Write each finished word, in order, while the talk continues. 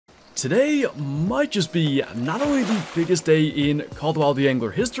Today might just be not only the biggest day in Call of the Wild the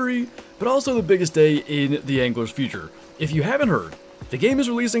Angler history, but also the biggest day in the Angler's future. If you haven't heard, the game is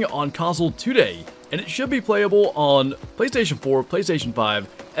releasing on console today, and it should be playable on PlayStation 4, PlayStation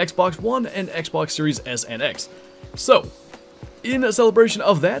 5, Xbox One, and Xbox Series S and X. So, in a celebration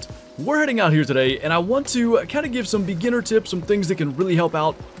of that, we're heading out here today, and I want to kind of give some beginner tips, some things that can really help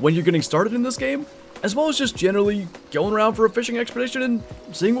out when you're getting started in this game, as well as just generally going around for a fishing expedition and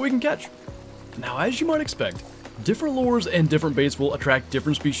seeing what we can catch. Now, as you might expect, different lures and different baits will attract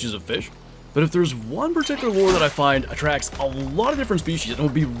different species of fish, but if there's one particular lure that I find attracts a lot of different species and will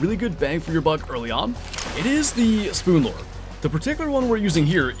be really good bang for your buck early on, it is the spoon lure. The particular one we're using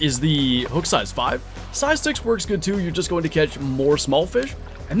here is the hook size 5. Size 6 works good too, you're just going to catch more small fish,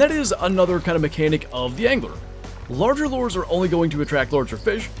 and that is another kind of mechanic of the angler. Larger lures are only going to attract larger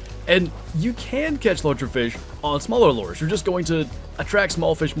fish, and you can catch larger fish on smaller lures. You're just going to attract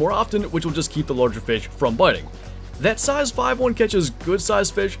small fish more often, which will just keep the larger fish from biting. That size 5 one catches good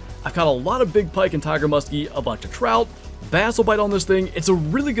sized fish. I've caught a lot of big pike and tiger muskie, a bunch of trout. Bass will bite on this thing. It's a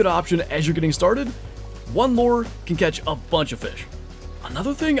really good option as you're getting started. One lure can catch a bunch of fish.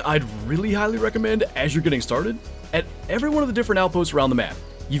 Another thing I'd really highly recommend as you're getting started, at every one of the different outposts around the map,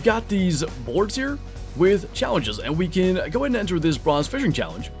 you've got these boards here with challenges, and we can go ahead and enter this bronze fishing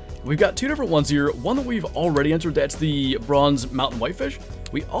challenge. We've got two different ones here, one that we've already entered, that's the bronze mountain whitefish.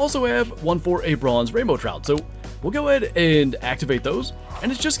 We also have one for a bronze rainbow trout, so we'll go ahead and activate those,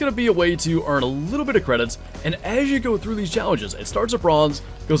 and it's just going to be a way to earn a little bit of credits, and as you go through these challenges, it starts at bronze,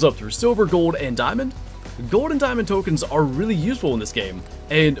 goes up through silver, gold, and diamond. Gold and diamond tokens are really useful in this game,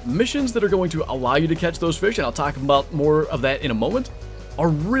 and missions that are going to allow you to catch those fish, and I'll talk about more of that in a moment, are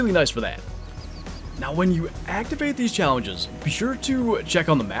really nice for that. Now, when you activate these challenges, be sure to check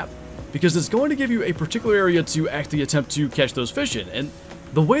on the map, because it's going to give you a particular area to actually attempt to catch those fish in, and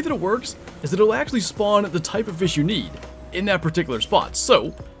the way that it works is that it'll actually spawn the type of fish you need in that particular spot.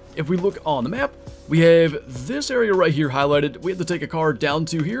 So, if we look on the map, we have this area right here highlighted. We have to take a car down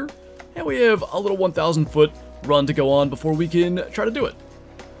to here, and we have a little 1,000 foot run to go on before we can try to do it.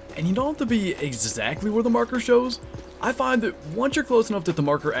 And you don't have to be exactly where the marker shows. I find that once you're close enough that the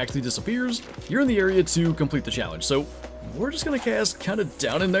marker actually disappears, you're in the area to complete the challenge. So we're just going to cast kind of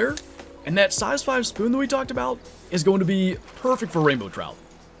down in there, and that size 5 spoon that we talked about is going to be perfect for rainbow trout.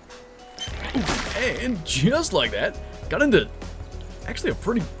 Ooh, and just like that, got into actually a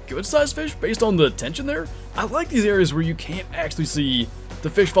pretty good sized fish based on the tension there. I like these areas where you can't actually see the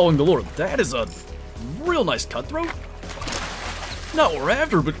fish following the lure. That is a real nice cutthroat. Not what we're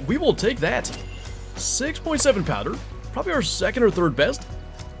after, but we will take that. 6.7 pounder, probably our second or third best.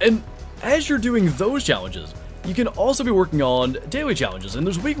 And as you're doing those challenges, you can also be working on daily challenges, and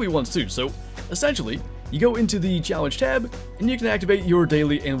there's weekly ones too. So essentially, you go into the challenge tab, and you can activate your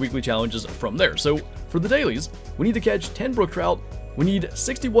daily and weekly challenges from there. So for the dailies, we need to catch 10 brook trout, we need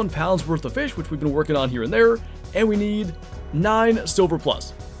 61 pounds worth of fish, which we've been working on here and there, and we need 9 silver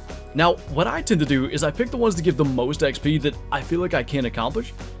plus. Now, what I tend to do is I pick the ones that give the most XP that I feel like I can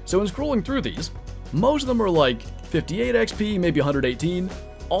accomplish. So in scrolling through these, most of them are like 58 XP, maybe 118.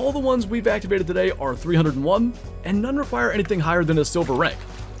 All the ones we've activated today are 301, and none require anything higher than a silver rank.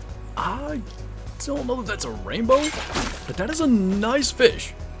 I don't know that that's a rainbow, but that is a nice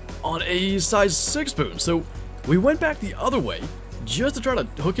fish on a size 6 spoon. So we went back the other way just to try to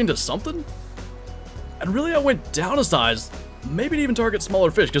hook into something. And really I went down a size, maybe to even target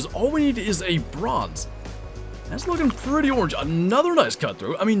smaller fish, because all we need is a bronze. That's looking pretty orange. Another nice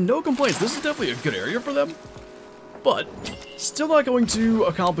cutthroat. I mean, no complaints. This is definitely a good area for them. But still not going to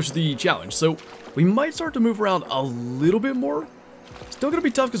accomplish the challenge. So we might start to move around a little bit more. Still going to be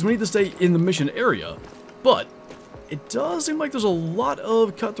tough because we need to stay in the mission area. But it does seem like there's a lot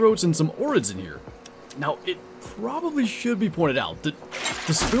of cutthroats and some orids in here. Now, it probably should be pointed out that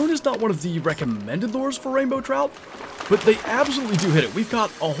the spoon is not one of the recommended lures for rainbow trout, but they absolutely do hit it. We've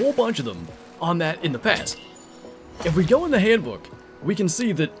caught a whole bunch of them on that in the past. If we go in the handbook, we can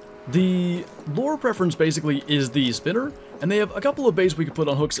see that the lure preference basically is the spinner, and they have a couple of baits we can put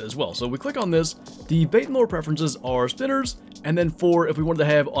on hooks as well. So we click on this, the bait and lure preferences are spinners, and then for if we wanted to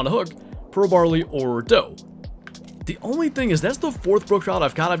have on a hook, pearl barley or dough. The only thing is that's the 4th brook trout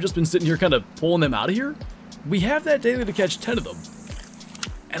I've caught. I've just been sitting here kind of pulling them out of here. We have that daily to catch 10 of them,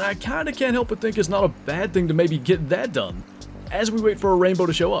 and I kind of can't help but think it's not a bad thing to maybe get that done as we wait for a rainbow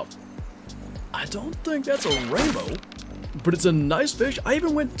to show up. I don't think that's a rainbow, but it's a nice fish. I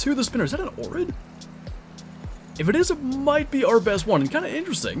even went to the spinner. Is that an orid? If it is, it might be our best one, and kind of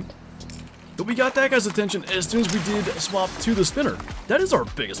interesting that we got that guy's attention as soon as we did swap to the spinner. That is our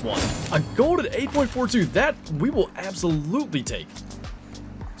biggest one. A gold at 8.42, that we will absolutely take.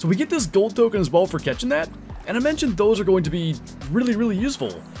 So we get this gold token as well for catching that, and I mentioned those are going to be really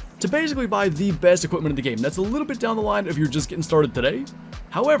useful to basically buy the best equipment in the game. That's a little bit down the line if you're just getting started today.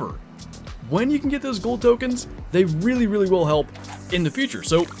 However, when you can get those gold tokens, they really will help in the future.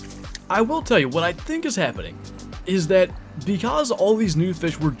 So I will tell you, what I think is happening is that because all these new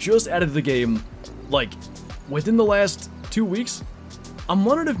fish were just added to the game, like, within the last 2 weeks, I'm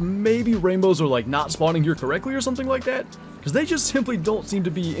wondering if maybe rainbows are, like, not spawning here correctly or something like that, because they just simply don't seem to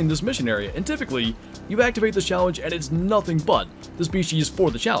be in this mission area, and typically, you activate this challenge and it's nothing but the species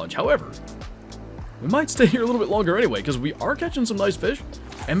for the challenge. However, we might stay here a little bit longer anyway, because we are catching some nice fish,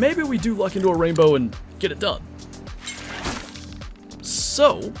 and maybe we do luck into a rainbow and get it done.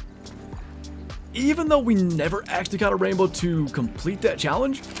 So, even though we never actually caught a rainbow to complete that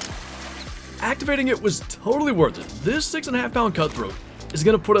challenge, activating it was totally worth it. This 6.5 pound cutthroat is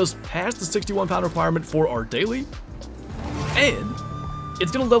going to put us past the 61 pound requirement for our daily, and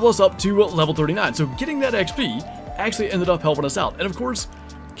it's going to level us up to level 39. So getting that XP actually ended up helping us out. And of course,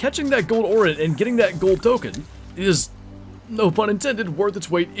 catching that gold ornament and getting that gold token is, no pun intended, worth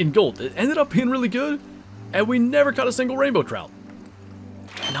its weight in gold. It ended up being really good, and we never caught a single rainbow trout.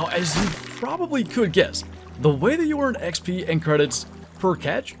 Now, as you probably could guess, the way that you earn XP and credits per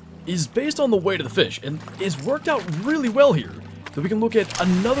catch is based on the weight of the fish, and it's worked out really well here that we can look at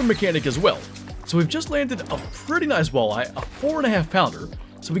another mechanic as well. So we've just landed a pretty nice walleye, a 4.5 pounder,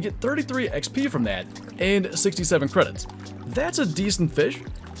 so we get 33 XP from that and 67 credits. That's a decent fish,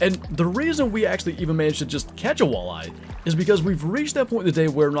 and the reason we actually even managed to just catch a walleye is because we've reached that point in the day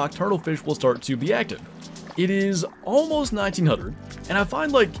where nocturnal fish will start to be active. It is almost 1900, and I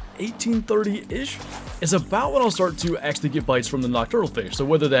find like 1830-ish is about when I'll start to actually get bites from the nocturnal fish. So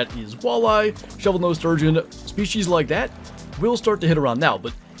whether that is walleye, shovel-nosed sturgeon, species like that, we'll start to hit around now.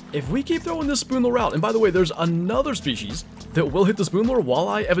 But if we keep throwing this spoon lure out, and by the way, there's another species that will hit the spoon lure,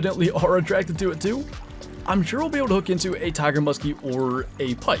 walleye evidently are attracted to it too, I'm sure we'll be able to hook into a tiger muskie or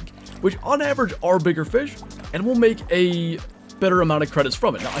a pike, which on average are bigger fish, and we'll make a better amount of credits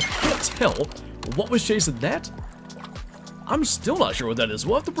from it. Now, I can't tell what was chasing that. I'm still not sure what that is.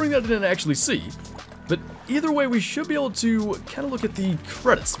 We'll have to bring that in and actually see. But either way, we should be able to kind of look at the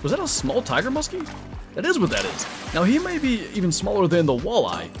credits. Was that a small tiger muskie? That is what that is. Now, he may be even smaller than the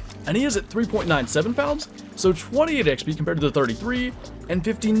walleye, and he is at 3.97 pounds, so 28 XP compared to the 33, and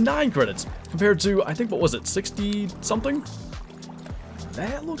 59 credits compared to, I think, what was it, 60 something?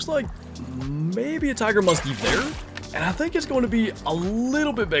 That looks like maybe a tiger muskie there, and I think it's going to be a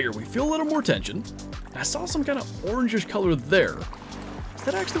little bit bigger. We feel a little more tension. I saw some kind of orangish color there. Is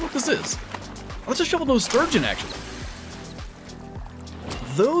that actually what this is? Oh, that's a shovel-nosed sturgeon, actually.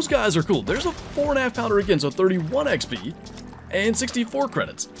 Those guys are cool. There's a 4.5 pounder again, so 31 XP and 64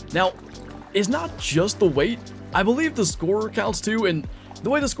 credits. Now, it's not just the weight. I believe the score counts too, and the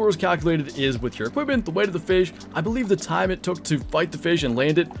way the score is calculated is with your equipment, the weight of the fish, I believe the time it took to fight the fish and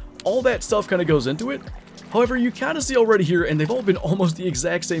land it, all that stuff kind of goes into it. However, you kind of see already here, and they've all been almost the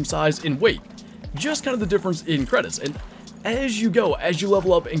exact same size in weight, just kind of the difference in credits. And as you go, as you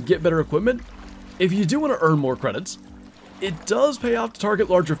level up and get better equipment, if you do want to earn more credits, it does pay off to target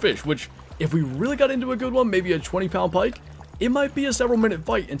larger fish, which if we really got into a good one, maybe a 20-pound pike, it might be a several-minute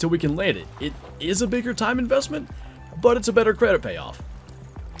fight until we can land it. It is a bigger time investment, but it's a better credit payoff.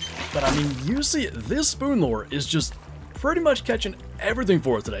 But I mean, you see, this spoon lure is just pretty much catching everything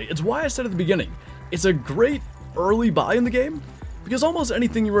for us today. It's why I said at the beginning, it's a great early buy in the game, because almost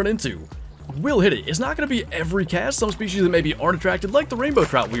anything you run into will hit it. It's not going to be every cast. Some species that maybe aren't attracted, like the rainbow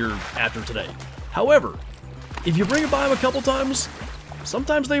trout we were after today. However, if you bring it by them a couple times,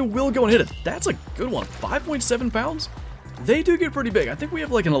 sometimes they will go and hit it. That's a good one. 5.7 pounds? They do get pretty big. I think we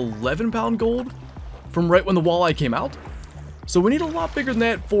have like an 11-pound gold from right when the walleye came out. So we need a lot bigger than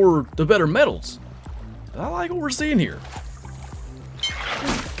that for the better metals. I like what we're seeing here.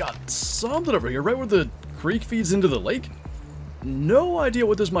 We've got something over here, right where the creek feeds into the lake. No idea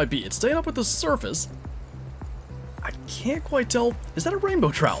what this might be. It's staying up at the surface. I can't quite tell. Is that a rainbow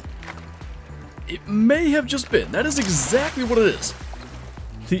trout? It may have just been. That is exactly what it is.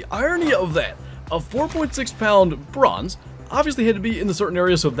 The irony of that, a 4.6 pound bronze, obviously had to be in the certain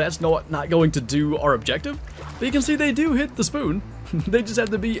area, so that's not going to do our objective. But you can see they do hit the spoon. They just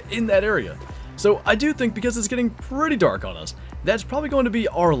have to be in that area. So I do think, because it's getting pretty dark on us, that's probably going to be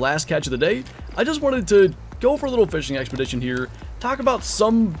our last catch of the day. I just wanted to go for a little fishing expedition here, talk about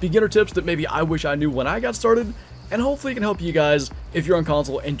some beginner tips that maybe I wish I knew when I got started, and hopefully it can help you guys if you're on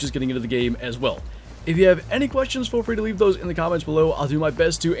console and just getting into the game as well. If you have any questions, feel free to leave those in the comments below. I'll do my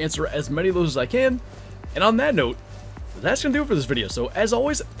best to answer as many of those as I can. And on that note, that's going to do it for this video. So as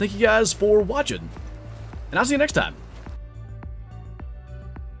always, thank you guys for watching, and I'll see you next time.